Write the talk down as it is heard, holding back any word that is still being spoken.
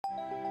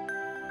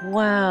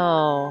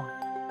Wow.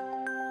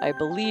 I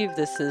believe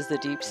this is the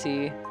deep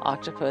sea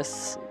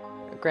octopus,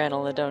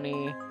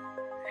 Granulodone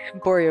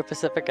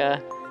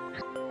boreopacifica.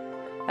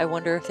 I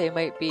wonder if they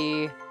might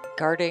be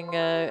guarding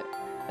a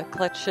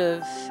clutch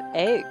of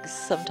eggs.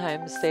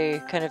 Sometimes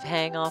they kind of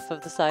hang off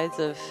of the sides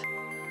of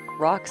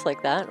rocks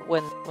like that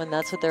when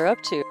that's what they're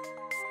up to.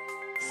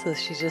 So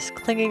she's just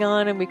clinging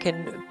on, and we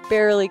can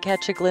barely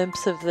catch a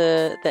glimpse of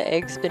the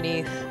eggs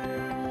beneath.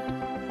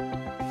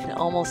 You can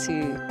almost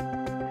see,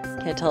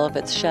 can't tell if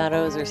it's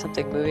shadows or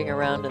something moving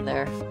around in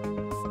there.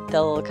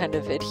 They'll kind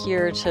of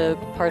adhere to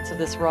parts of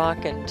this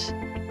rock and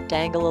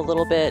dangle a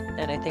little bit,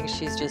 and I think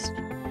she's just,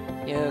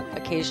 you know,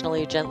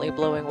 occasionally gently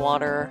blowing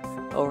water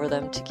over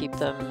them to keep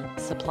them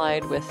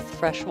supplied with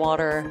fresh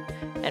water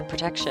and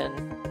protection.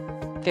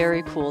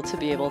 Very cool to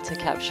be able to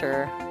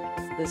capture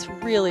this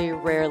really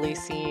rarely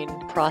seen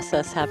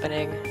process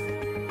happening.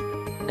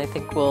 And I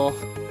think we'll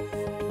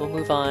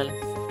move on.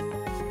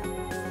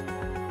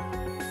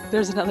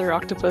 There's another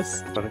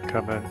octopus. Let it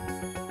come in.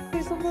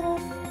 There's a little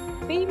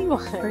baby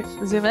one.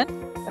 Right, zoom in.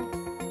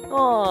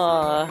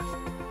 Aww.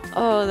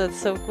 Oh, that's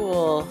so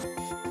cool.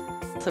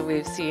 So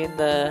we've seen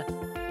the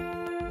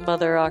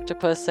mother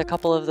octopus, a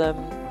couple of them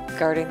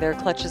guarding their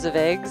clutches of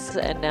eggs,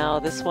 and now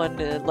this one,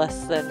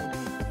 less than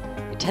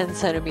 10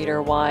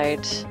 centimeter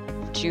wide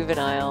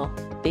juvenile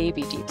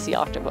baby deep sea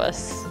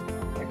octopus.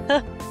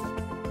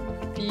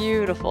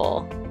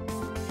 Beautiful.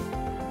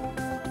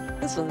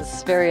 This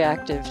one's very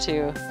active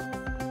too.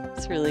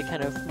 It's really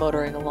kind of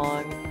motoring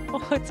along.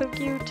 Oh, it's so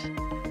cute.